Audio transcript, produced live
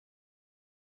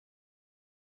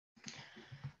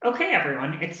Okay,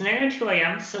 everyone, it's 9:02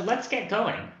 a.m., so let's get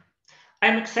going.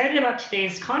 I'm excited about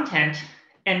today's content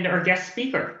and our guest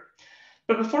speaker.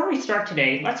 But before we start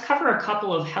today, let's cover a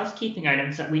couple of housekeeping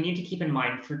items that we need to keep in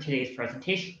mind for today's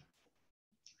presentation.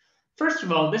 First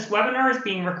of all, this webinar is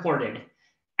being recorded.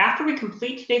 After we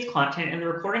complete today's content and the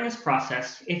recording is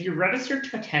processed, if you're registered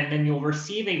to attend, then you'll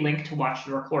receive a link to watch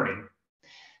the recording.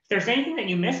 If there's anything that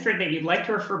you missed or that you'd like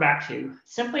to refer back to,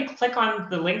 simply click on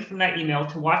the link from that email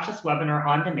to watch this webinar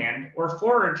on demand or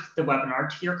forward the webinar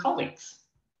to your colleagues.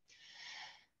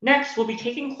 Next, we'll be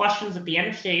taking questions at the end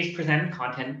of today's presented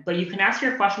content, but you can ask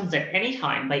your questions at any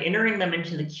time by entering them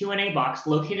into the Q&A box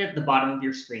located at the bottom of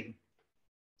your screen.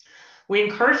 We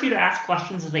encourage you to ask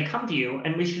questions as they come to you,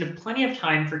 and we should have plenty of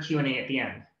time for Q&A at the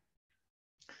end.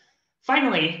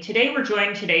 Finally, today we're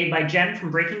joined by Jen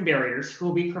from Breaking Barriers, who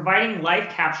will be providing live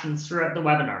captions throughout the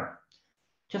webinar.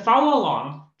 To follow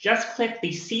along, just click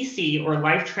the CC or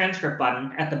Live Transcript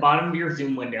button at the bottom of your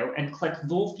Zoom window and click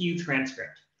Full View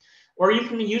Transcript. Or you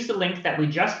can use the link that we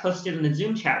just posted in the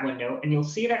Zoom chat window, and you'll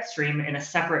see that stream in a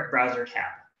separate browser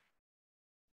tab.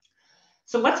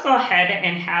 So let's go ahead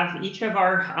and have each of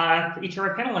our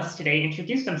panelists today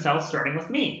introduce themselves, starting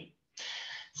with me.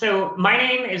 So my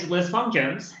name is Liz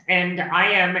Fong-Jones, and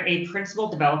I am a principal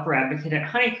developer advocate at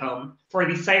Honeycomb for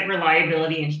the site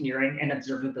reliability engineering and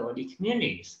observability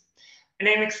communities. And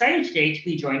I'm excited today to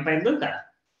be joined by Luca.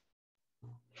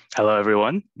 Hello,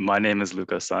 everyone. My name is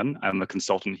Luca Sun. I'm a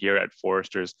consultant here at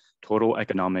Forrester's Total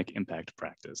Economic Impact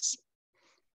practice.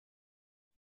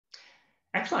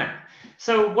 Excellent.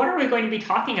 So what are we going to be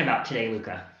talking about today,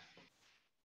 Luca?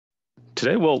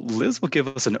 Today, well, Liz will give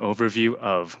us an overview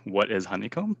of what is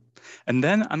Honeycomb, and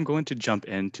then I'm going to jump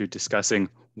into discussing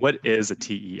what is a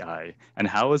TEI and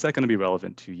how is that going to be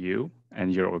relevant to you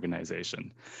and your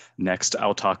organization. Next,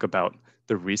 I'll talk about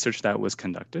the research that was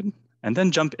conducted, and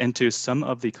then jump into some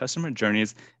of the customer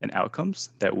journeys and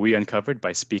outcomes that we uncovered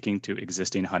by speaking to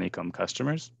existing Honeycomb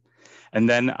customers. And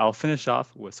then I'll finish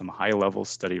off with some high-level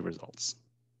study results.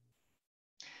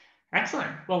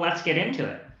 Excellent. Well, let's get into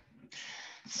it.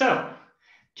 So,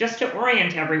 just to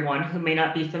orient everyone who may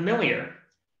not be familiar,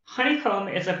 Honeycomb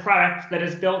is a product that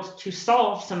is built to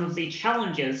solve some of the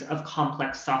challenges of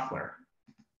complex software.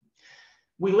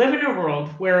 We live in a world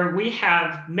where we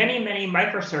have many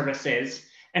microservices,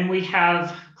 and we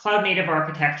have cloud-native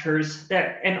architectures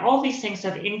and all these things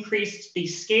have increased the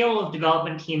scale of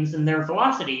development teams and their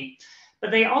velocity,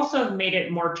 but they also have made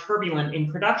it more turbulent in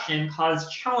production and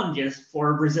caused challenges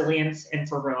for resilience and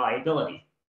for reliability.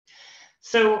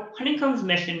 So Honeycomb's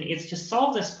mission is to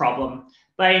solve this problem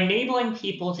by enabling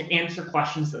people to answer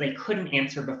questions that they couldn't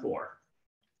answer before.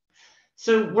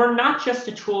 So we're not just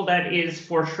a tool that is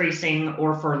for tracing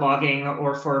or for logging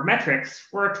or for metrics.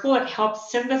 We're a tool that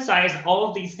helps synthesize all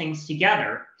of these things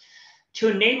together to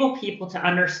enable people to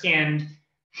understand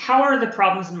how are the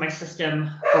problems in my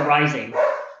system arising,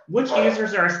 which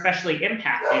users are especially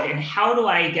impacted, and how do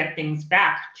I get things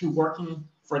back to working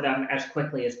for them as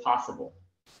quickly as possible.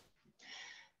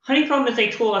 Honeycomb is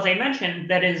a tool, as I mentioned,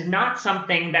 that is not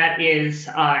something that is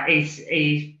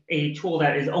a tool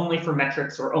that is only for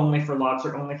metrics or only for logs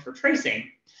or only for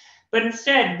tracing. But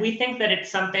instead, we think that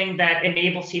it's something that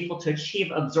enables people to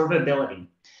achieve observability,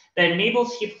 that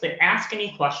enables people to ask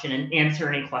any question and answer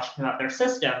any question about their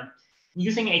system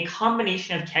using a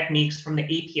combination of techniques from the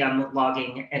APM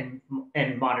logging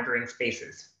and monitoring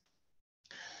spaces.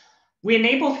 We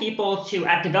enable people to,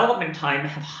 at development time,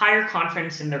 have higher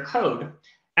confidence in their code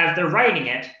as they're writing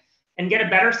it and get a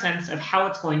better sense of how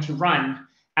it's going to run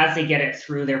as they get it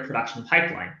through their production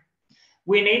pipeline.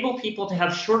 We enable people to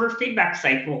have shorter feedback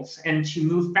cycles and to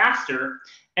move faster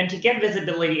and to get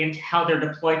visibility into how their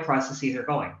deploy processes are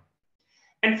going.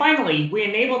 And finally, we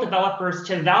enable developers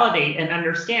to validate and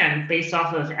understand, based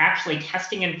off of actually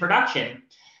testing in production,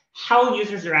 how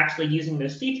users are actually using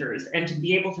those features and to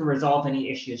be able to resolve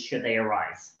any issues should they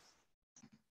arise.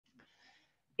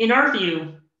 In our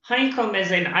view, Honeycomb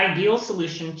is an ideal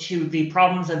solution to the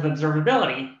problems of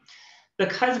observability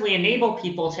because we enable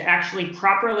people to actually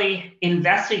properly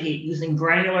investigate using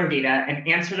granular data and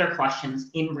answer their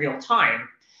questions in real time,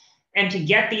 and to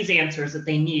get these answers that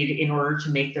they need in order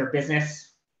to make their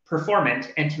business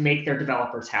performant and to make their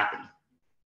developers happy.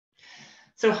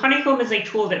 So Honeycomb is a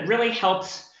tool that really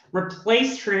helps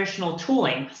replace traditional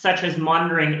tooling, such as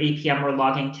monitoring APM or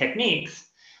logging techniques,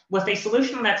 with a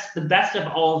solution that's the best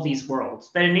of all of these worlds,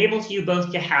 that enables you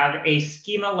both to have a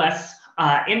schema-less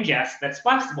ingest that's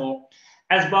flexible,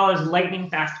 as well as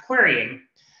lightning-fast querying,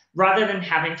 rather than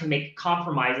having to make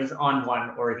compromises on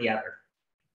one or the other.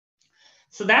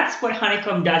 So that's what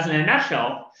Honeycomb does in a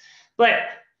nutshell. But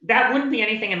that wouldn't be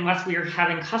anything unless we were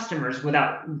having customers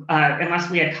unless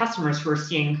we had customers who are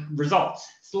seeing results.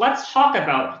 So let's talk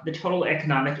about the total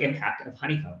economic impact of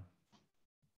Honeycomb.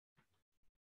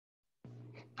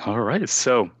 All right,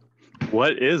 so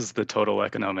what is the total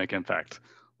economic impact?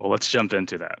 Well, let's jump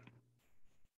into that.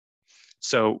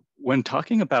 So when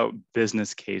talking about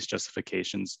business case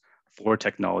justifications for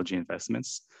technology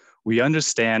investments, we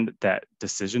understand that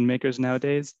decision makers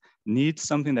nowadays need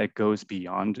something that goes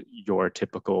beyond your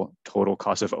typical total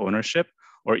cost of ownership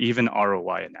or even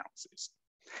ROI analyses.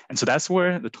 And so that's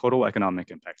where the total economic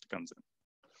impact comes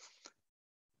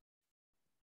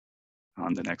in.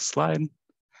 On the next slide.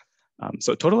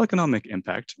 So total economic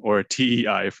impact, or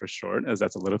TEI for short, as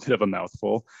that's a little bit of a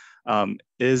mouthful,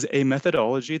 is a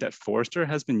methodology that Forrester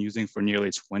has been using for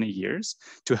nearly 20 years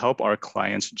to help our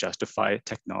clients justify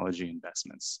technology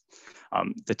investments.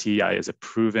 The TEI is a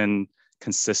proven,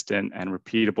 consistent, and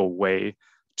repeatable way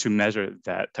to measure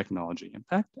that technology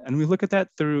impact. And we look at that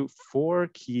through 4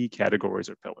 key categories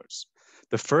or pillars.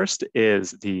 The first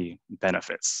is the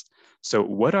benefits. So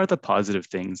what are the positive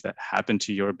things that happen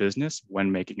to your business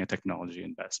when making a technology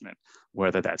investment,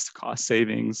 whether that's cost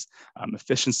savings,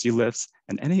 efficiency lifts,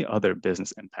 and any other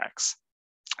business impacts?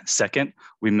 Second,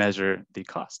 we measure the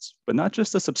costs, but not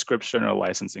just the subscription or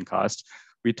licensing cost.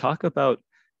 We talk about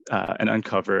and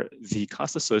uncover the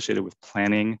costs associated with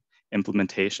planning,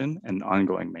 implementation, and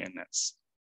ongoing maintenance.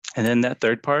 And then that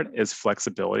third part is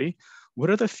flexibility. What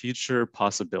are the future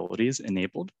possibilities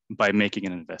enabled by making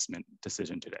an investment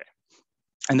decision today?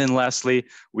 And then lastly,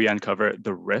 we uncover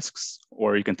the risks,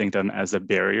 or you can think of them as the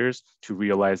barriers to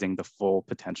realizing the full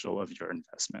potential of your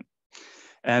investment.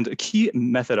 And a key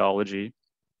methodology,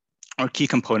 or key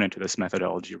component to this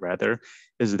methodology rather,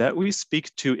 is that we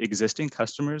speak to existing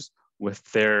customers with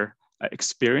their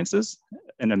experiences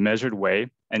in a measured way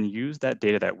and use that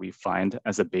data that we find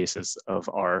as a basis of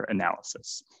our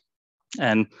analysis.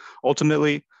 And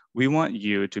ultimately, we want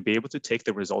you to be able to take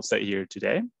the results that you hear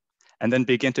today and then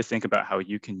begin to think about how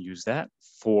you can use that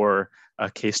for a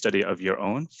case study of your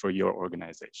own for your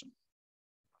organization.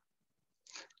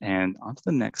 And on to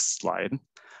the next slide.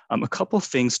 A couple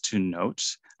things to note.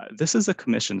 This is a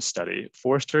commission study.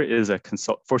 Forrester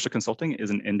Consulting is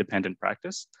an independent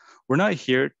practice. We're not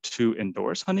here to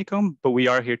endorse Honeycomb, but we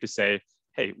are here to say,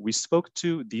 hey, we spoke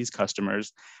to these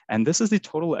customers, and this is the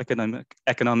total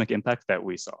economic impact that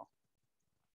we saw.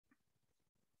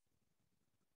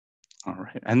 All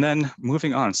right, and then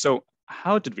moving on. So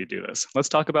how did we do this? Let's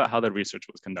talk about how the research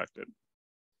was conducted.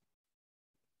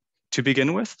 To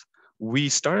begin with, we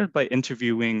started by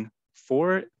interviewing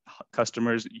 4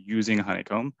 customers using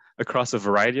Honeycomb across a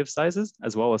variety of sizes,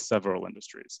 as well as several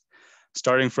industries.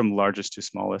 Starting from largest to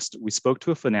smallest, we spoke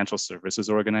to a financial services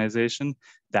organization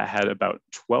that had about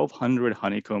 1,200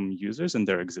 Honeycomb users in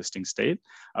their existing state,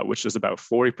 which is about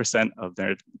 40% of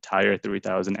their entire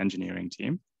 3,000 engineering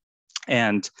team.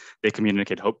 And they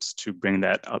communicate hopes to bring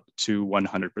that up to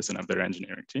 100% of their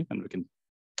engineering team. And we can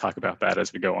talk about that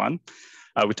as we go on.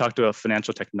 We talked to a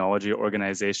financial technology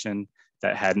organization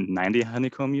that had 90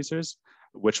 Honeycomb users,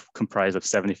 which comprised of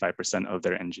 75% of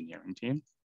their engineering team.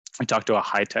 We talked to a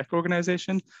high-tech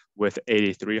organization with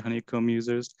 83 Honeycomb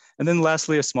users. And then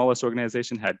lastly, a smallest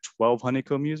organization had 12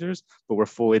 Honeycomb users, but were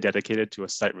fully dedicated to a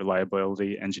site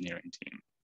reliability engineering team.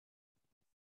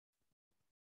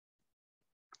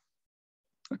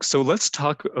 So let's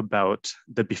talk about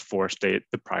the before state,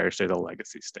 the prior state, the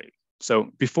legacy state.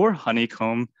 So before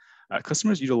Honeycomb,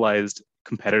 customers utilized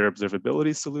competitor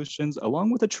observability solutions along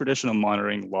with the traditional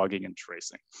monitoring, logging, and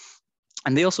tracing.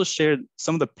 And they also shared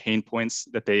some of the pain points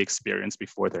that they experienced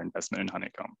before their investment in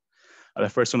Honeycomb. The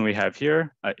first one we have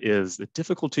here is the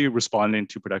difficulty responding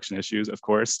to production issues. Of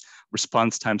course,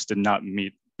 response times did not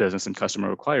meet business and customer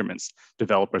requirements.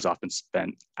 Developers often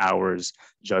spent hours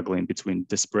juggling between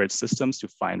disparate systems to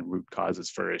find root causes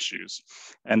for issues.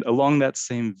 And along that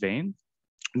same vein,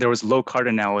 there was low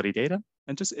cardinality data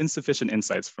and just insufficient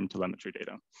insights from telemetry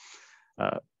data.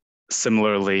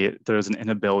 Similarly, there's an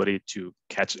inability to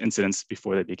catch incidents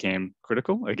before they became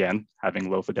critical. Again, having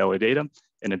low fidelity data,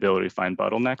 inability to find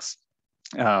bottlenecks.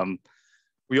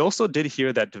 We also did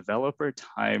hear that developer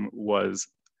time was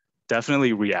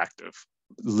definitely reactive,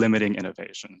 limiting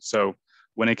innovation. So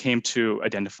when it came to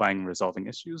identifying and resolving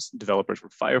issues, developers were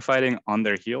firefighting on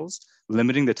their heels,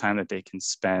 limiting the time that they can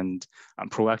spend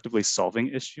proactively solving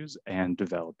issues and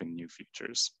developing new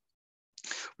features.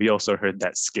 We also heard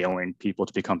that scaling people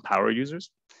to become power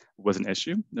users was an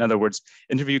issue. In other words,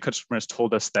 interview customers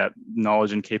told us that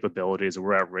knowledge and capabilities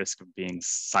were at risk of being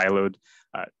siloed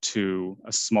to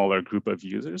a smaller group of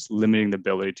users, limiting the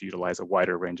ability to utilize a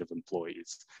wider range of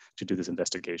employees to do this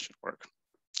investigation work.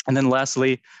 And then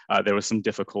lastly, there was some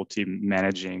difficulty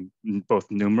managing both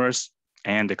numerous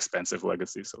and expensive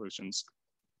legacy solutions.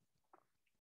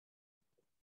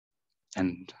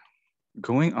 And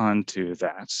going on to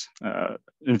that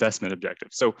investment objective.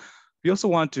 So we also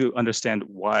want to understand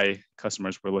why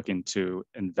customers were looking to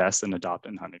invest and adopt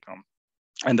in Honeycomb.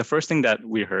 And the first thing that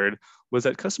we heard was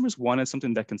that customers wanted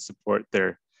something that can support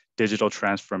their digital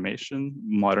transformation,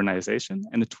 modernization,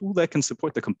 and a tool that can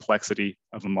support the complexity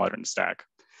of a modern stack.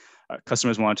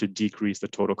 Customers wanted to decrease the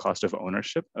total cost of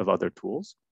ownership of other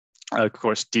tools. Of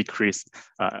course, decrease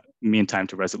mean time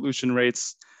to resolution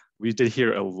rates. We did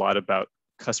hear a lot about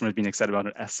customers being excited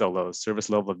about SLOs, service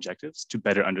level objectives, to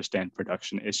better understand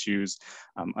production issues,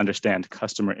 understand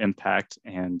customer impact,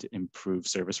 and improve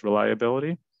service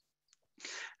reliability.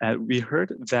 We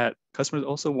heard that customers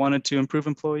also wanted to improve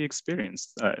employee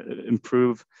experience,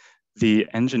 improve the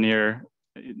engineering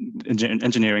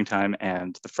time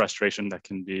and the frustration that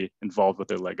can be involved with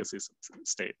their legacy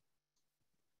state.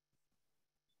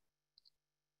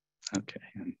 Okay,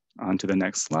 and on to the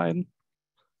next slide.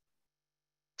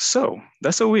 So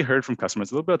that's what we heard from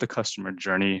customers, a little bit about the customer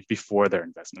journey before their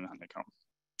investment in Honeycomb.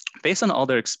 Based on all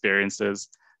their experiences,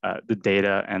 the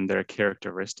data and their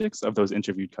characteristics of those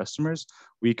interviewed customers,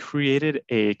 we created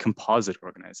a composite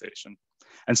organization.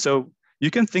 And so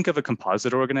you can think of a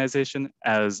composite organization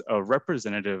as a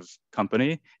representative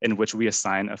company in which we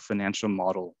assign a financial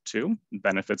model to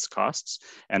benefits, costs,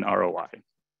 and ROI.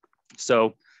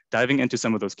 So diving into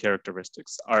some of those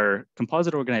characteristics, our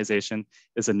composite organization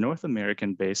is a North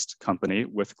American-based company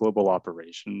with global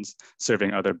operations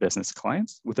serving other business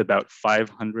clients with about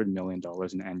 $500 million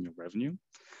in annual revenue.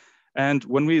 And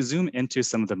when we zoom into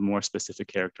some of the more specific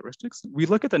characteristics, we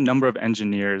look at the number of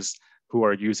engineers who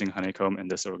are using Honeycomb in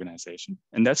this organization.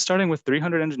 And that's starting with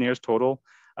 300 engineers total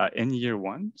in year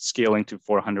one, scaling to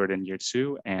 400 in year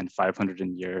two and 500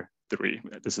 in year three.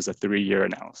 This is a 3-year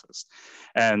analysis.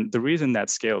 And the reason that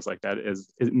scales like that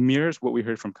is it mirrors what we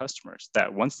heard from customers,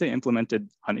 that once they implemented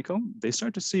Honeycomb, they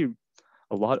start to see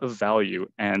a lot of value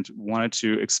and wanted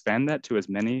to expand that to as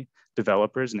many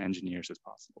developers and engineers as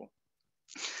possible.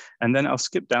 And then I'll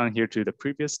skip down here to the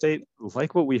previous state.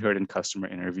 Like what we heard in customer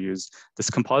interviews, this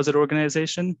composite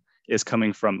organization is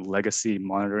coming from legacy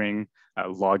monitoring,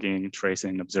 logging,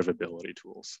 tracing, observability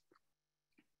tools.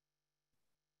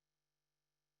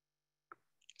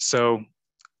 So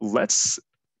let's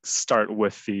start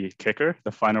with the kicker,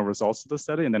 the final results of the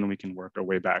study, and then we can work our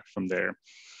way back from there.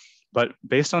 But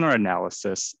based on our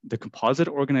analysis, the composite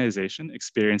organization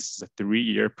experiences a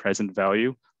 3-year present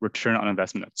value return on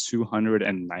investment of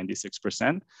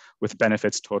 296%, with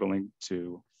benefits totaling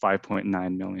to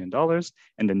 $5.9 million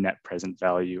and a net present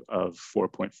value of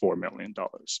 $4.4 million.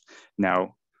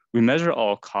 Now, we measure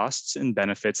all costs and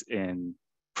benefits in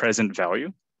present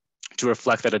value to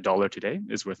reflect that $1 today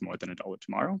is worth more than $1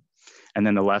 tomorrow. And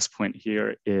then the last point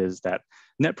here is that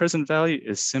net present value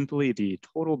is simply the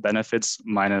total benefits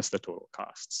minus the total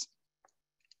costs.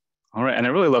 All right, and I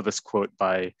really love this quote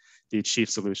by the Chief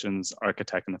Solutions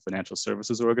Architect in the Financial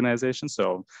Services Organization.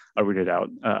 So I'll read it out.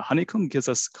 Honeycomb gives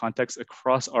us context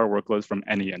across our workloads from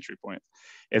any entry point.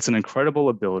 It's an incredible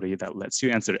ability that lets you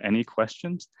answer any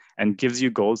questions and gives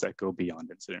you goals that go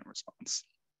beyond incident response.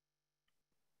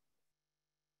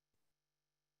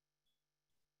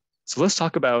 So let's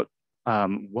talk about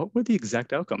what were the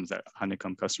exact outcomes that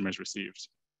Honeycomb customers received.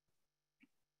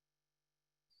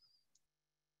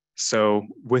 So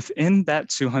within that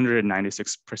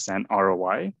 296%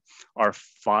 ROI are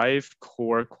 5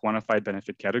 core quantified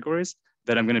benefit categories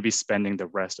that I'm going to be spending the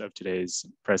rest of today's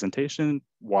presentation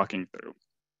walking through.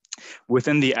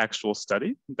 Within the actual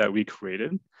study that we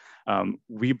created,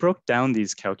 we broke down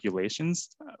these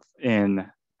calculations in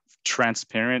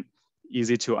transparent,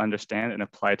 easy to understand and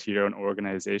apply to your own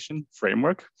organization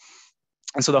framework.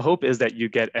 And so the hope is that you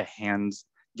get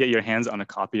your hands on a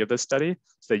copy of this study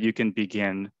so that you can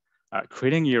begin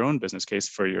creating your own business case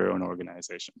for your own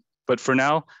organization. But for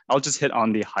now, I'll just hit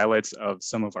on the highlights of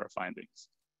some of our findings.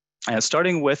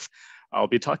 Starting with, I'll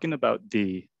be talking about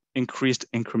the increased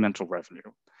incremental revenue,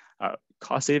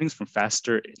 cost savings from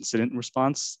faster incident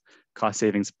response, cost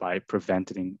savings by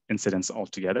preventing incidents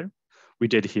altogether. We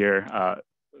did here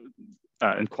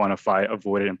and quantify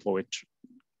avoided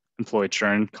employee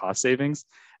churn cost savings.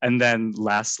 And then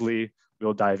lastly,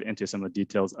 we'll dive into some of the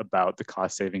details about the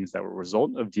cost savings that were a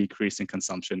result of decreasing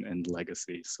consumption in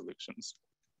legacy solutions.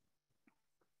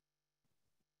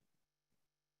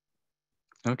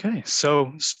 Okay,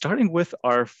 so starting with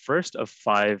our first of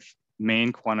 5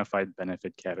 main quantified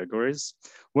benefit categories,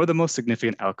 one of the most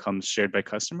significant outcomes shared by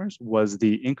customers was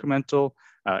the incremental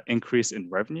increase in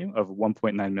revenue of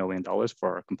 $1.9 million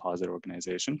for our composite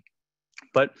organization.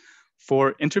 But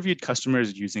for interviewed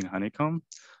customers using Honeycomb,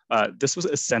 this was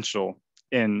essential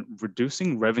in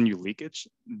reducing revenue leakage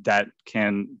that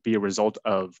can be a result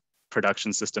of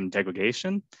production system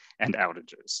degradation and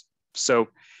outages. So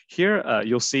here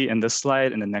you'll see in this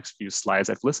slide and the next few slides,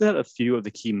 I've listed out a few of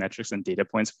the key metrics and data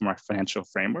points from our financial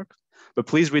framework, but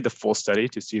please read the full study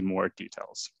to see more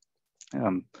details.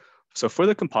 So for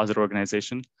the composite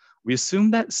organization, we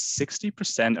assume that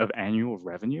 60% of annual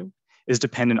revenue is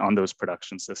dependent on those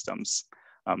production systems.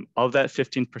 Of that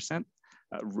 15%,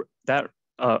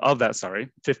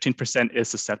 15% is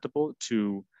susceptible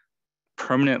to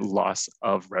permanent loss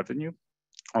of revenue,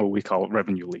 or we call it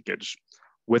revenue leakage.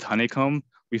 With Honeycomb,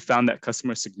 we found that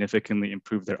customers significantly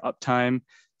improved their uptime,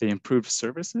 they improved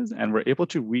services, and were able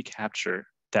to recapture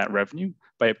that revenue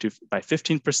by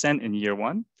 15% in year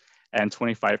 1 and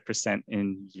 25%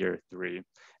 in year 3.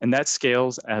 And that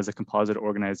scales as a composite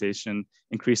organization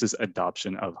increases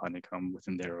adoption of Honeycomb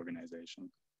within their organization.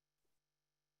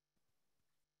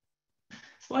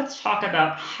 So let's talk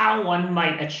about how one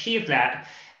might achieve that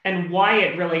and why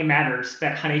it really matters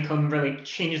that Honeycomb really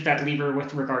changes that lever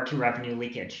with regard to revenue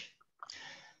leakage.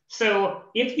 So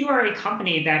if you are a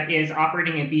company that is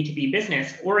operating a B2B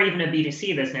business or even a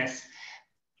B2C business,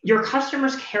 your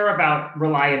customers care about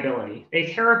reliability. They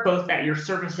care both that your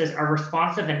services are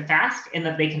responsive and fast and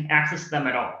that they can access them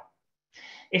at all.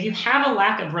 If you have a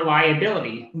lack of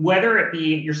reliability, whether it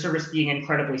be your service being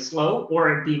incredibly slow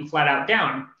or it being flat out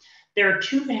down, there are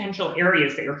two potential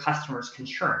areas that your customers can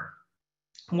churn.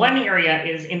 One area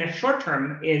is in the short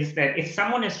term is that if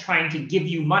someone is trying to give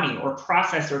you money or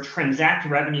process or transact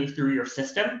revenue through your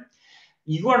system,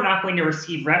 you are not going to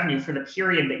receive revenue for the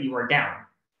period that you are down.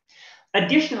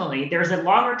 Additionally, there's a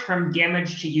longer term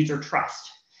damage to user trust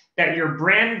that your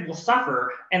brand will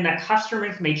suffer and that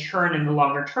customers may churn in the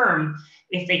longer term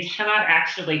if they cannot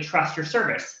actually trust your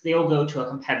service. They'll go to a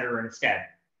competitor instead.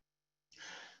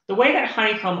 The way that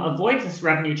Honeycomb avoids this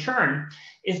revenue churn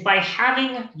is by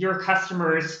having your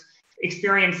customers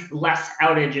experience less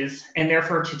outages and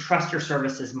therefore to trust your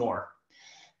services more.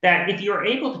 That if you're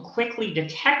able to quickly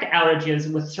detect outages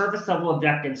with service level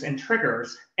objectives and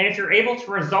triggers, and if you're able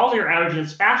to resolve your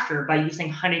outages faster by using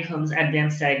Honeycomb's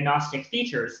advanced diagnostic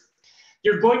features,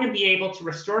 you're going to be able to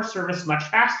restore service much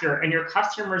faster and your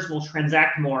customers will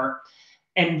transact more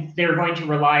and they're going to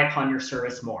rely upon your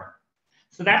service more.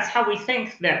 So that's how we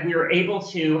think that we were able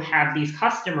to have these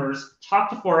customers talk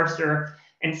to Forrester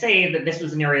and say that this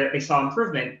was an area that they saw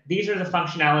improvement. These are the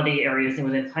functionality areas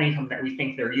within Honeycomb that we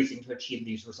think they're using to achieve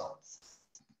these results.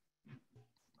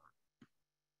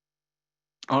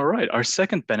 All right, our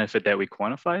second benefit that we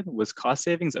quantified was cost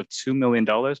savings of $2 million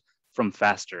from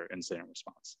faster incident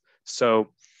response. So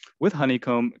with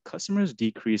Honeycomb, customers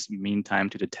decreased mean time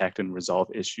to detect and resolve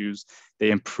issues. They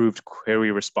improved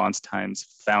query response times,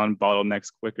 found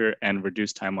bottlenecks quicker, and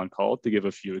reduced time on call, to give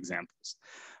a few examples.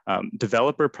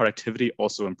 Developer productivity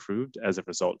also improved as a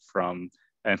result from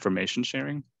information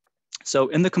sharing. So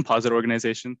in the composite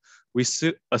organization, we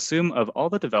assume of all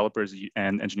the developers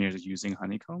and engineers using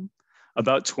Honeycomb,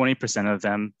 about 20% of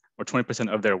them, or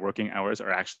 20% of their working hours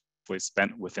are actually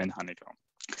spent within Honeycomb.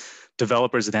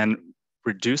 Developers then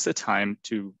reduce the time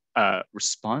to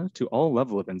respond to all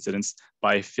level of incidents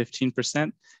by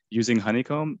 15% using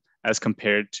Honeycomb as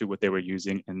compared to what they were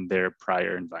using in their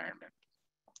prior environment.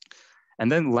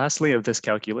 And then lastly of this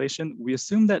calculation, we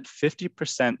assume that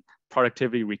 50%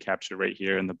 productivity recapture rate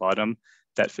here in the bottom,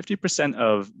 that 50%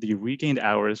 of the regained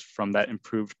hours from that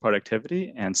improved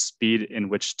productivity and speed in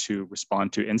which to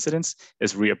respond to incidents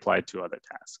is reapplied to other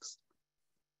tasks.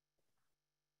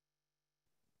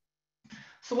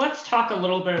 So let's talk a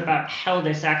little bit about how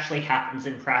this actually happens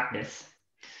in practice.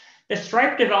 The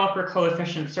Stripe Developer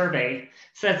Coefficient Survey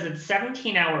says that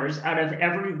 17 hours out of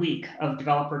every week of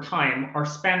developer time are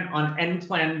spent on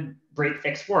end-to-end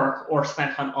break-fix work or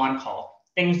spent on-call,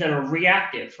 things that are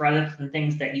reactive rather than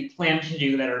things that you plan to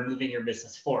do that are moving your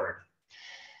business forward.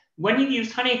 When you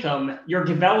use Honeycomb, your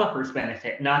developers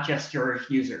benefit, not just your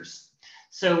users.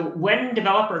 So when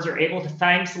developers are able to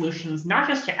find solutions, not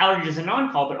just to outages and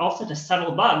on-call, but also to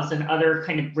subtle bugs and other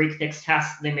kind of break-fix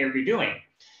tasks they may be doing,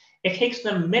 it takes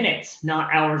them minutes,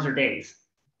 not hours or days.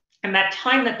 And that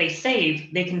time that they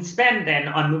save, they can spend then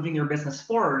on moving your business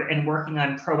forward and working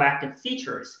on proactive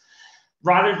features,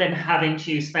 rather than having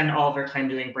to spend all of their time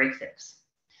doing break-fix.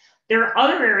 There are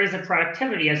other areas of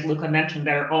productivity, as Luca mentioned,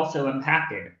 that are also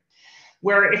impacted,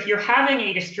 where if you're having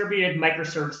a distributed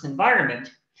microservice environment,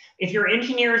 If your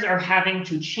engineers are having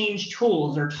to change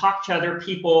tools or talk to other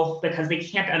people because they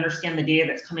can't understand the data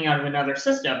that's coming out of another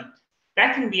system,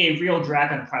 that can be a real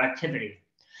drag on productivity.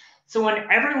 So when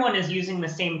everyone is using the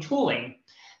same tooling,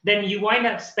 then you wind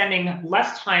up spending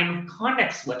less time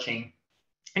context switching,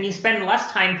 and you spend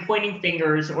less time pointing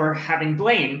fingers or having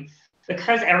blame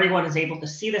because everyone is able to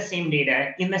see the same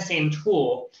data in the same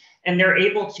tool, and they're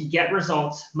able to get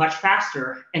results much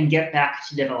faster and get back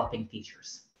to developing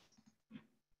features.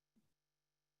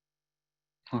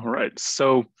 All right,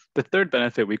 so the third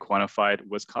benefit we quantified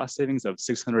was cost savings of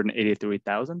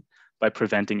 $683,000 by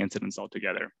preventing incidents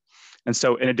altogether. And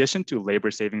so in addition to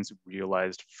labor savings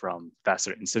realized from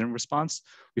faster incident response,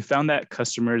 we found that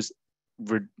customers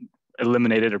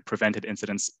eliminated or prevented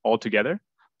incidents altogether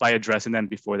by addressing them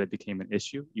before they became an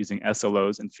issue using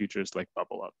SLOs and features like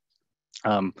Bubble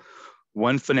Up.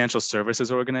 One financial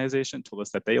services organization told us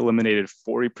that they eliminated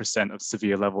 40% of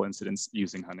severe level incidents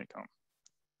using Honeycomb.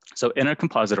 So in our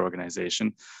composite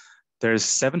organization, there's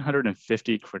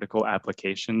 750 critical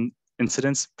application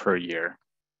incidents per year.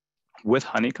 With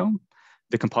Honeycomb,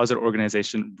 the composite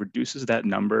organization reduces that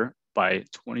number by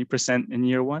 20% in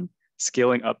year one,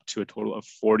 scaling up to a total of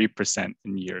 40%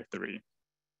 in year 3.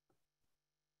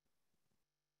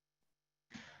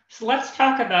 So let's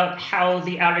talk about how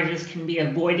the outages can be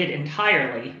avoided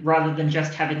entirely rather than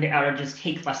just having the outages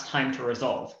take less time to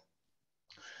resolve.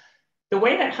 The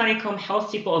way that Honeycomb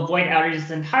helps people avoid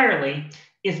outages entirely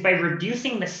is by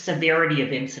reducing the severity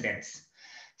of incidents.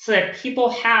 So that people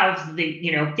have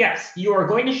yes, you are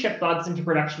going to ship bugs into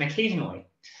production occasionally,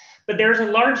 but there's a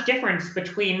large difference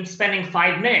between spending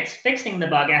 5 minutes fixing the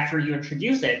bug after you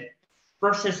introduce it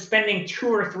versus spending 2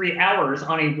 or 3 hours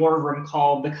on a war room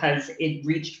call because it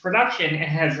reached production and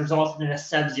has resulted in a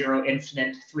sub-zero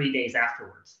incident 3 days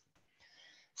afterwards.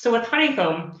 So with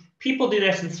Honeycomb, people do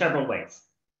this in several ways.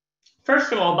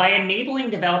 First of all, by enabling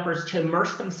developers to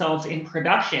immerse themselves in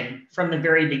production from the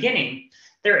very beginning,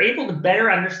 they're able to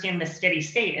better understand the steady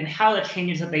state and how the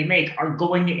changes that they make are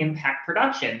going to impact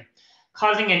production,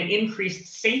 causing an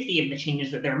increased safety of the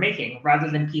changes that they're making, rather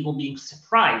than people being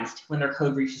surprised when their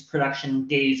code reaches production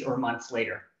days or months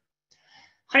later.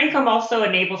 Honeycomb also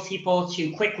enables people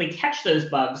to quickly catch those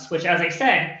bugs, which, as I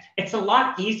said, it's a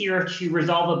lot easier to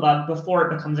resolve a bug before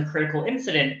it becomes a critical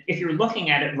incident if you're looking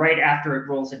at it right after it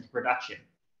rolls into production.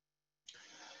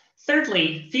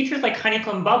 Thirdly, features like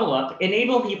Honeycomb Bubble Up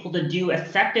enable people to do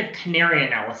effective canary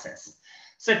analysis,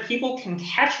 so people can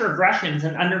catch regressions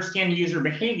and understand user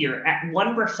behavior at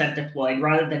 1% deployed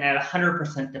rather than at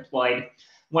 100% deployed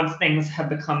once things have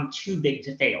become too big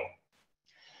to fail.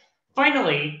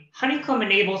 Finally, Honeycomb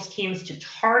enables teams to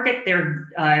target their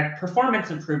performance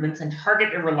improvements and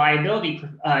target their reliability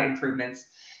improvements,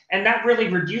 and that really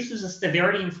reduces the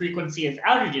severity and frequency of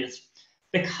outages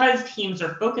because teams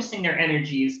are focusing their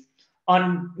energies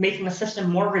on making the system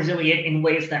more resilient in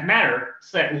ways that matter,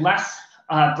 so that less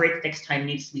break-fix time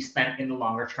needs to be spent in the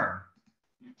longer term.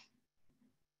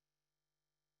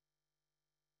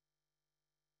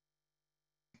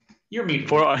 You're muted.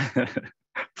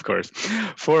 Of course.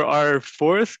 For our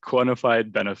fourth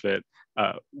quantified benefit,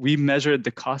 we measured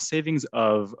the cost savings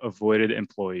of avoided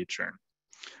employee churn.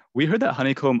 We heard that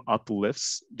Honeycomb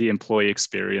uplifts the employee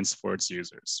experience for its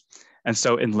users. And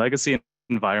so in legacy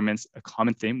environments, a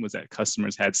common theme was that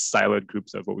customers had siloed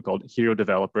groups of what we called hero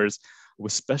developers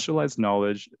with specialized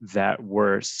knowledge that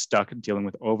were stuck dealing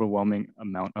with overwhelming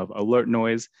amount of alert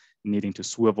noise, needing to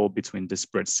swivel between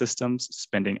disparate systems,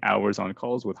 spending hours on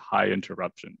calls with high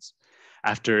interruptions.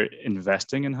 After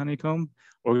investing in Honeycomb,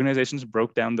 organizations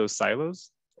broke down those silos,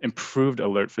 improved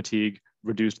alert fatigue,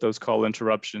 reduced those call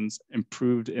interruptions,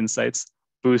 improved insights,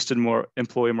 boosted more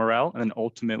employee morale, and then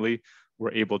ultimately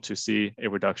were able to see a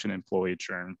reduction in employee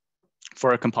churn.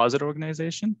 For a composite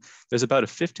organization, there's about a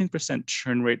 15%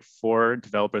 churn rate for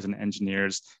developers and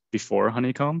engineers before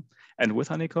Honeycomb. And with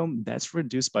Honeycomb, that's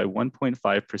reduced by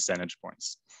 1.5 percentage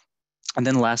points. And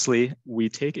then lastly, we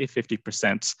take a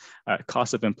 50%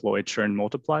 cost of employee churn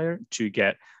multiplier to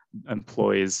get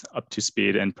employees up to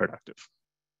speed and productive.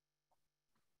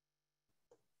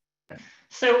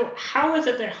 So how is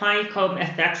it that Honeycomb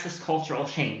affects this cultural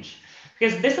change?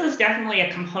 Because this is definitely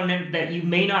a component that you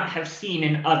may not have seen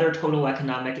in other total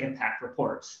economic impact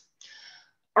reports.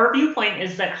 Our viewpoint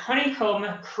is that Honeycomb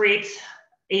creates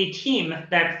a team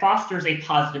that fosters a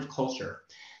positive culture,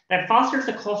 that fosters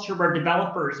a culture where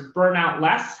developers burn out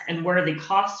less and where the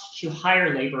cost to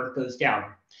hire labor goes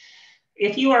down.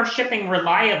 If you are shipping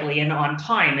reliably and on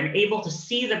time and able to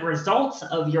see the results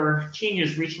of your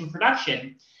changes reaching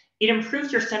production, it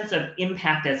improves your sense of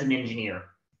impact as an engineer.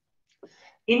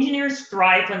 Engineers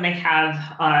thrive when they have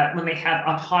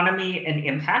autonomy and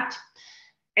impact,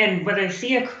 and when they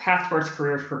see a path towards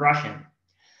career progression.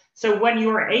 So when you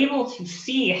are able to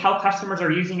see how customers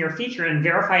are using your feature and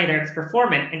verify that it's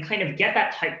performant and kind of get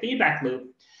that type feedback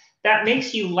loop, that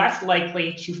makes you less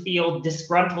likely to feel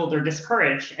disgruntled or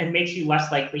discouraged and makes you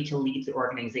less likely to leave the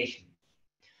organization.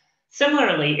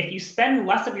 Similarly, if you spend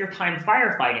less of your time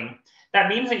firefighting, that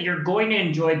means that you're going to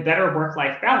enjoy better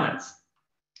work-life balance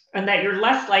and that you're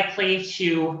less likely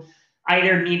to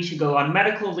either need to go on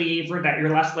medical leave or that you're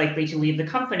less likely to leave the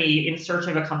company in search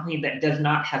of a company that does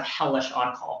not have hellish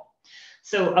on-call.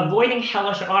 So avoiding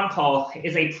hellish on-call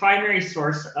is a primary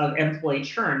source of employee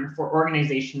churn for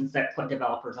organizations that put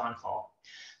developers on call.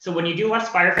 So when you do less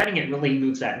firefighting, it really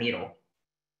moves that needle.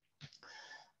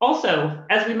 Also,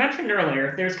 as we mentioned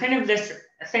earlier, there's kind of this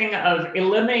thing of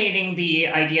eliminating the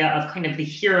idea of kind of the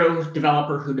hero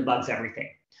developer who debugs everything,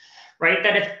 right?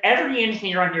 That if every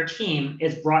engineer on your team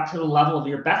is brought to the level of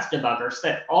your best debugger so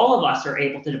that all of us are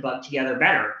able to debug together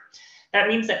better, that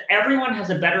means that everyone has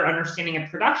a better understanding of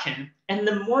production. And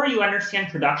the more you understand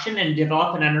production and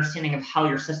develop an understanding of how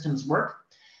your systems work,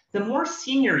 the more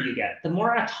senior you get, the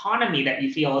more autonomy that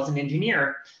you feel as an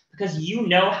engineer, because you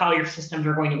know how your systems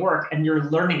are going to work and you're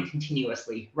learning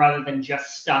continuously rather than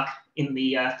just stuck in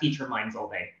the feature mines all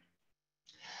day.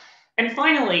 And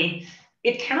finally,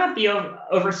 it cannot be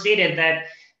overstated that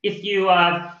if you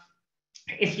are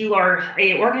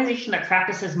an organization that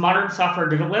practices modern software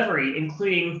delivery,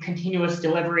 including continuous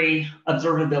delivery,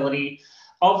 observability,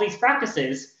 all of these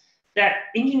practices, that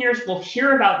engineers will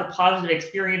hear about the positive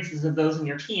experiences of those in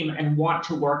your team and want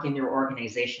to work in your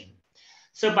organization.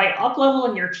 So by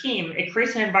up-leveling your team, it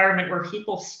creates an environment where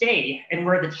people stay and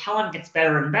where the talent gets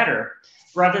better and better,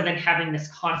 rather than having this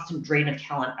constant drain of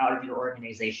talent out of your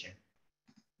organization.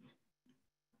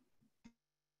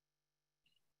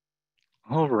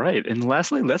 All right, and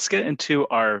lastly, let's get into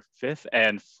our fifth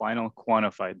and final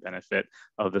quantified benefit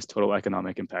of this total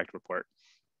economic impact report.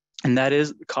 And that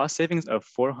is cost savings of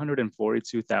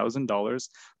 $442,000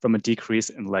 from a decrease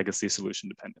in legacy solution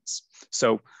dependence.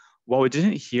 So while we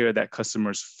didn't hear that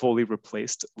customers fully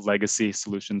replaced legacy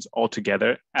solutions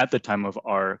altogether at the time of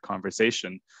our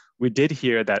conversation, we did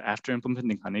hear that after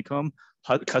implementing Honeycomb,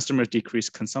 customers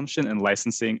decreased consumption and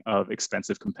licensing of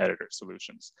expensive competitor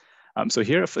solutions. So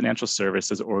here, a financial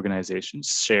services organization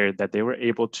shared that they were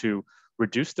able to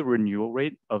reduce the renewal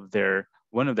rate of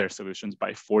one of their solutions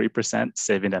by 40%,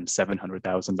 saving them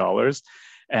 $700,000.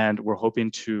 And we're hoping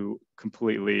to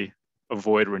completely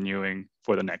avoid renewing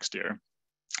for the next year.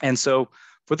 And so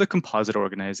for the composite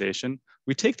organization,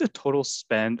 we take the total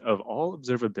spend of all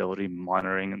observability,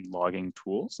 monitoring, and logging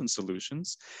tools and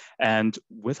solutions. And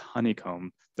with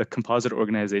Honeycomb, the composite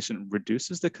organization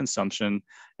reduces the consumption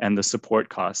and the support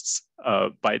costs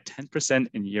by 10%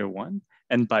 in year one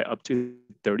and by up to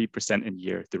 30% in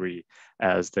year three,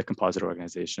 as the composite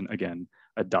organization, again,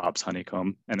 adopts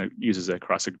Honeycomb and it uses it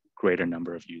across a greater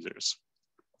number of users.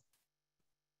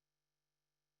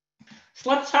 So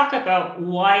let's talk about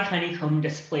why Honeycomb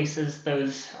displaces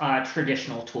those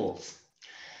traditional tools.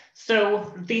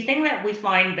 So the thing that we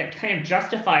find that kind of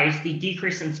justifies the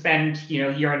decrease in spend,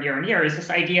 year on year on year, is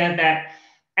this idea that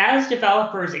as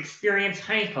developers experience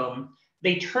Honeycomb,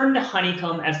 they turn to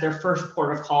Honeycomb as their first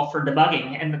port of call for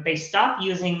debugging, and that they stop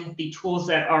using the tools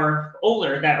that are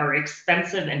older, that are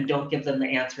expensive and don't give them the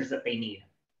answers that they need.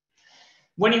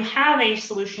 When you have a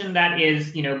solution that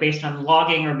is, based on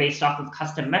logging or based off of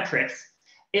custom metrics,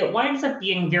 it winds up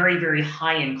being very, very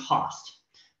high in cost,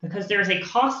 because there's a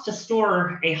cost to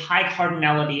store a high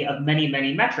cardinality of many,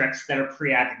 many metrics that are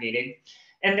pre-aggregated.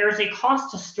 And there's a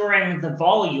cost to storing the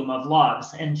volume of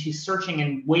logs and to searching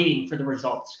and waiting for the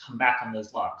results to come back on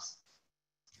those logs.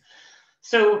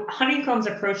 So Honeycomb's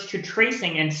approach to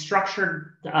tracing and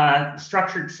structured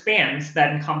spans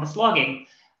that encompass logging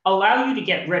allow you to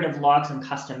get rid of logs and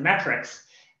custom metrics,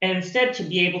 and instead to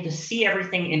be able to see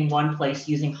everything in one place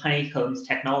using Honeycomb's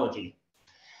technology.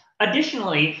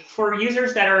 Additionally, for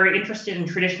users that are interested in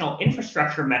traditional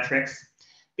infrastructure metrics,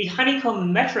 the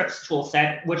Honeycomb metrics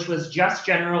toolset, which was just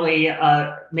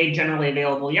made generally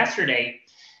available yesterday,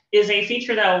 is a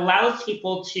feature that allows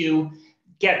people to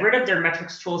get rid of their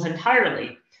metrics tools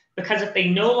entirely, because if they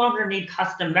no longer need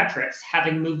custom metrics,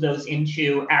 having moved those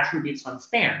into attributes on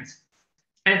spans,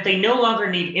 and if they no longer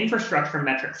need infrastructure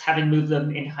metrics, having moved them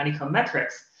into Honeycomb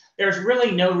metrics, there's really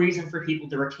no reason for people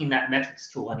to retain that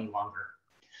metrics tool any longer.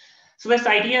 So this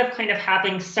idea of kind of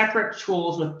having separate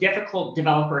tools with difficult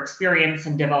developer experience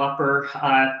and developer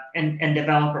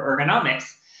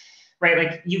ergonomics, right?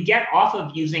 Like you get off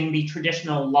of using the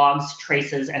traditional logs,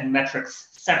 traces, and metrics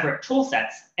separate tool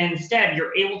sets. And instead,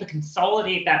 you're able to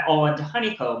consolidate that all into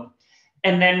Honeycomb,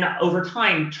 and then over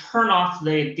time, turn off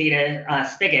the data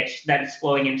spigot that is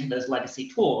flowing into those legacy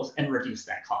tools and reduce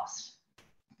that cost.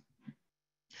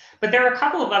 But there are a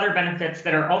couple of other benefits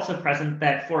that are also present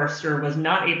that Forrester was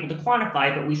not able to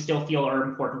quantify, but we still feel are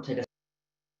important to discuss.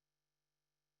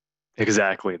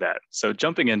 Exactly that. So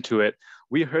jumping into it,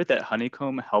 we heard that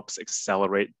Honeycomb helps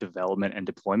accelerate development and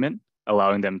deployment,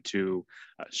 allowing them to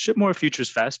ship more features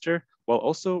faster while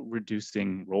also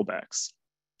reducing rollbacks.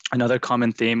 Another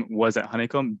common theme was that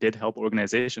Honeycomb did help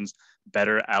organizations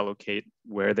better allocate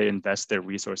where they invest their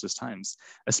resources times,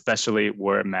 especially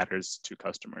where it matters to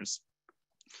customers.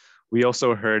 We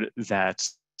also heard that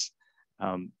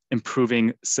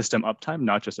improving system uptime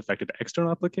not just affected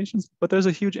external applications, but there's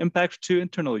a huge impact to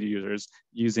internal users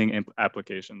using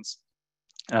applications.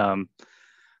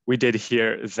 We did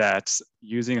hear that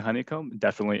using Honeycomb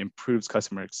definitely improves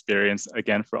customer experience,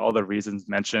 again, for all the reasons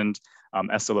mentioned,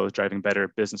 SLOs driving better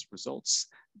business results,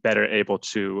 better able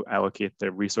to allocate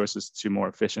their resources to more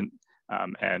efficient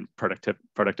and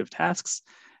productive tasks,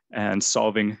 and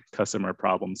solving customer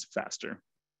problems faster.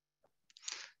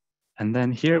 And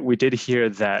then here, we did hear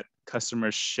that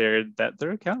customers shared that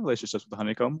their account relationships with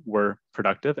Honeycomb were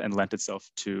productive and lent itself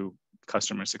to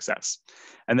customer success.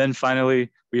 And then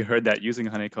finally, we heard that using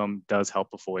Honeycomb does help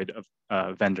avoid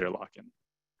vendor lock-in.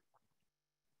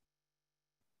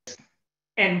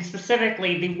 And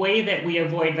specifically, the way that we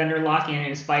avoid vendor lock-in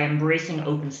is by embracing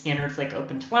open standards like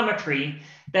OpenTelemetry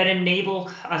that enable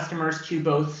customers to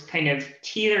both kind of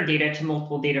tee their data to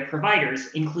multiple data providers,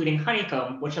 including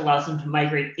Honeycomb, which allows them to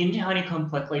migrate into Honeycomb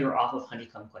quickly or off of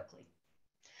Honeycomb quickly.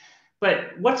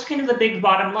 But what's kind of the big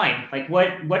bottom line? Like,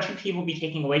 what should people be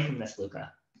taking away from this,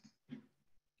 Luca?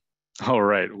 All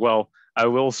right. Well, I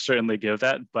will certainly give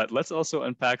that, but let's also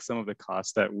unpack some of the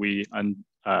costs that we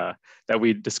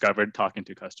discovered talking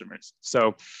to customers.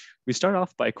 So we start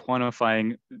off by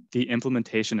quantifying the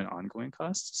implementation and ongoing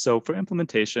costs. So for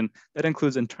implementation, that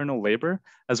includes internal labor,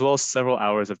 as well as several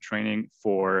hours of training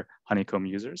for Honeycomb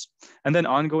users. And then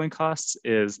ongoing costs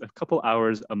is a couple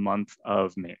hours a month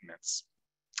of maintenance.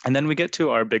 And then we get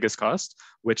to our biggest cost,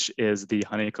 which is the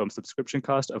Honeycomb subscription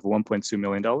cost of $1.2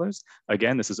 million.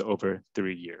 Again, this is over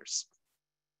 3 years.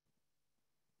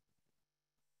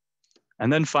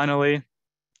 And then finally,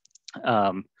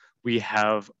 we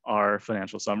have our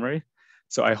financial summary.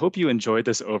 So I hope you enjoyed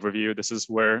this overview. This is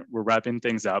where we're wrapping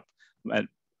things up. And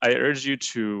I urge you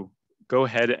to go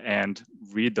ahead and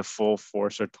read the full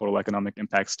Forrester Total Economic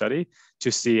Impact study to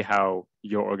see how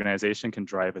your organization can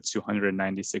drive a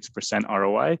 296%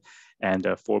 ROI and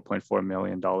a $4.4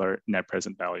 million net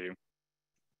present value.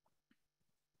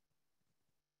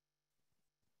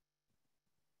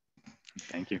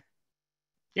 Thank you.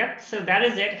 Yep, so that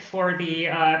is it for the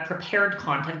prepared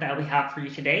content that we have for you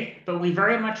today, but we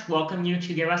very much welcome you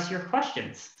to give us your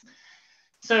questions.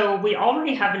 So we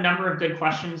already have a number of good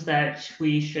questions that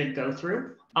we should go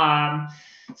through.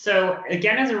 So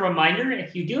again, as a reminder,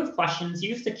 if you do have questions,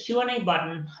 use the Q&A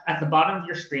button at the bottom of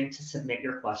your screen to submit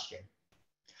your question.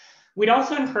 We'd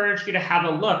also encourage you to have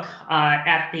a look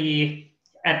at the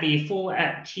full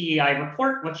TEI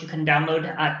report, which you can download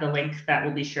at the link that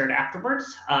will be shared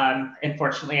afterwards.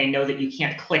 Unfortunately, I know that you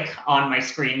can't click on my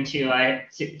screen to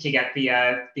get the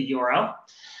URL.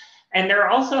 And there are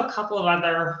also a couple of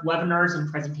other webinars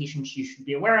and presentations you should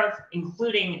be aware of,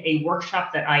 including a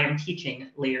workshop that I am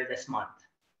teaching later this month.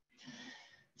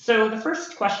 So the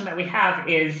first question that we have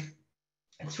is,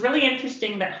 it's really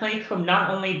interesting that Honeycomb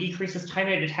not only decreases time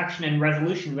to detection and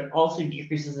resolution, but also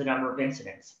decreases the number of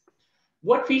incidents.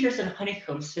 What features in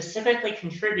Honeycomb specifically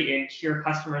contributed to your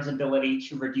customers' ability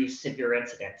to reduce severe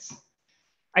incidents?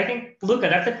 I think, Luca,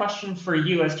 that's a question for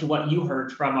you as to what you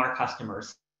heard from our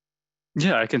customers.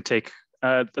 Yeah, I can take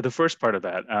the first part of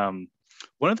that.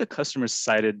 One of the customers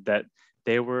cited that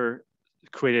they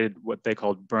created what they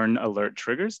called burn alert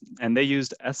triggers, and they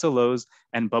used SLOs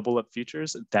and bubble up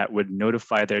features that would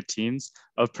notify their teams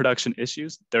of production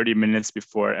issues 30 minutes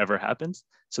before it ever happens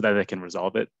so that they can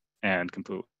resolve it and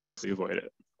completely avoid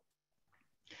it.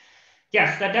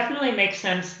 Yes, that definitely makes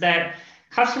sense that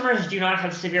customers do not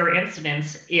have severe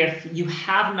incidents if you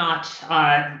have not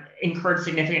incurred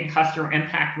significant customer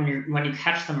impact when you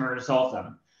catch them or resolve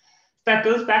them. That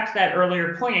goes back to that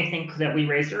earlier point, I think, that we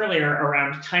raised earlier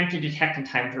around time to detect and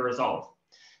time to resolve.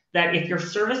 That if your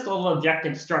service level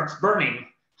objective starts burning,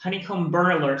 Honeycomb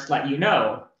burn alerts let you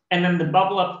know, and then the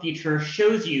bubble up feature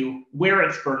shows you where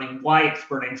it's burning, why it's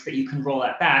burning, so that you can roll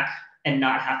that back and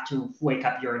not have to wake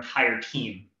up your entire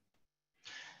team.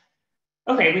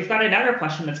 Okay, we've got another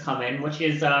question that's come in, which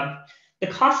is, The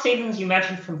cost savings you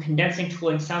mentioned from condensing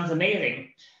tooling sounds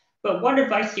amazing, but what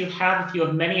advice do you have if you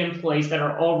have many employees that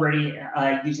are already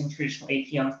using traditional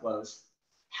APM flows?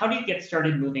 How do you get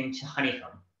started moving to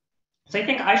Honeycomb? So I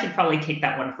think I should probably take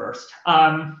that one first.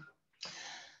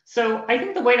 So I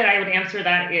think the way that I would answer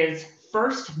that is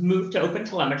first move to open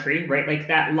telemetry, right? Like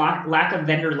that lack of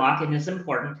vendor lock-in is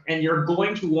important, and you're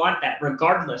going to want that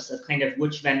regardless of kind of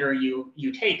which vendor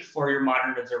you take for your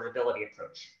modern observability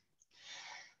approach.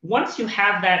 Once you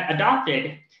have that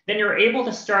adopted, then you're able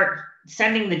to start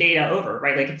sending the data over,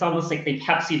 right? Like it's almost like the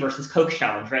Pepsi versus Coke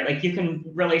challenge, right? Like you can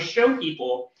really show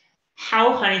people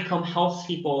how Honeycomb helps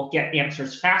people get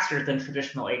answers faster than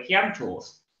traditional APM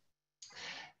tools.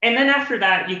 And then after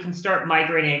that, you can start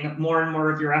migrating more and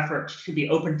more of your effort to the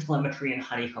open telemetry and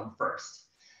Honeycomb first.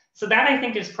 So that I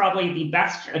think is probably the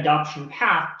best adoption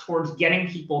path towards getting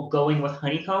people going with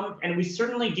Honeycomb. And we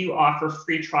certainly do offer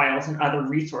free trials and other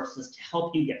resources to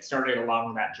help you get started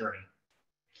along that journey.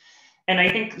 And I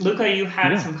think, Luca, you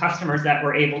had some customers that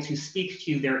were able to speak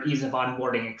to their ease of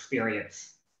onboarding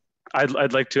experience.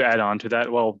 I'd like to add on to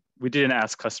that. Well, we didn't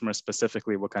ask customers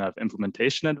specifically what kind of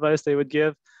implementation advice they would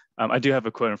give. I do have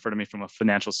a quote in front of me from a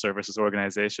financial services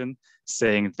organization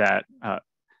saying that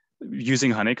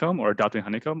using Honeycomb or adopting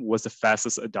Honeycomb was the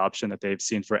fastest adoption that they've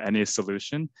seen for any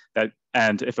solution.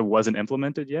 And if it wasn't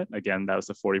implemented yet, again, that was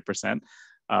the 40%.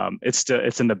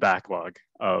 It's in the backlog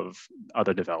of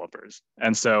other developers.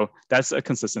 And so that's a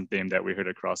consistent theme that we heard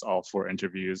across all 4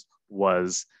 interviews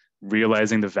was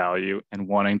realizing the value and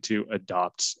wanting to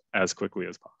adopt as quickly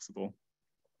as possible.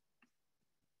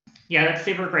 Yeah, that's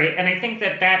super great. And I think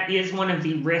that that is one of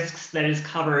the risks that is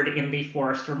covered in the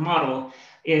Forrester model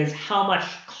is how much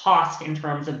cost in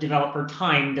terms of developer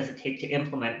time does it take to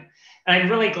implement. And I'm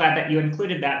really glad that you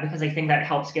included that because I think that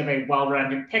helps give a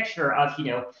well-rounded picture of,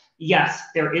 yes,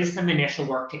 there is some initial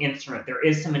work to instrument, there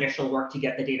is some initial work to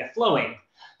get the data flowing,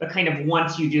 but kind of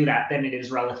once you do that, then it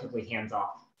is relatively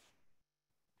hands-off.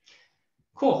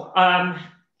 Cool.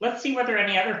 Let's see whether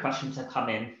any other questions have come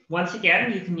in. Once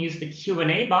again, you can use the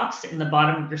Q&A box in the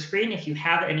bottom of your screen if you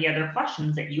have any other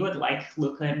questions that you would like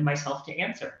Luca and myself to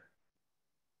answer.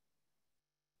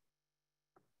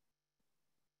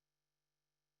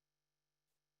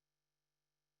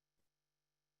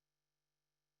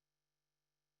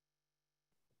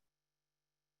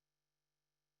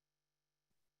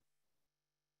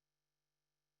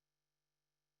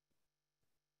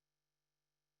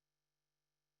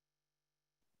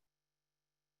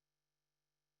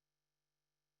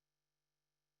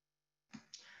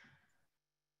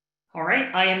 All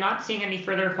right, I am not seeing any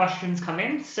further questions come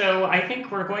in, so I think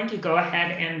we're going to go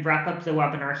ahead and wrap up the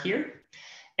webinar here.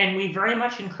 And we very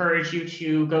much encourage you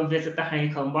to go visit the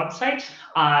Honeycomb website,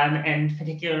 and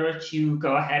particularly to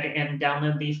go ahead and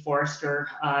download the Forrester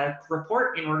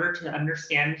report in order to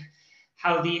understand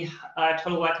how the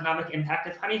total economic impact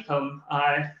of Honeycomb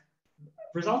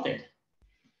resulted.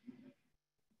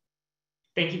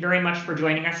 Thank you very much for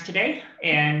joining us today,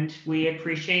 and we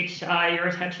appreciate your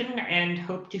attention and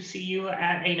hope to see you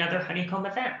at another Honeycomb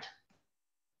event.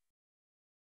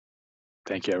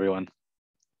 Thank you, everyone.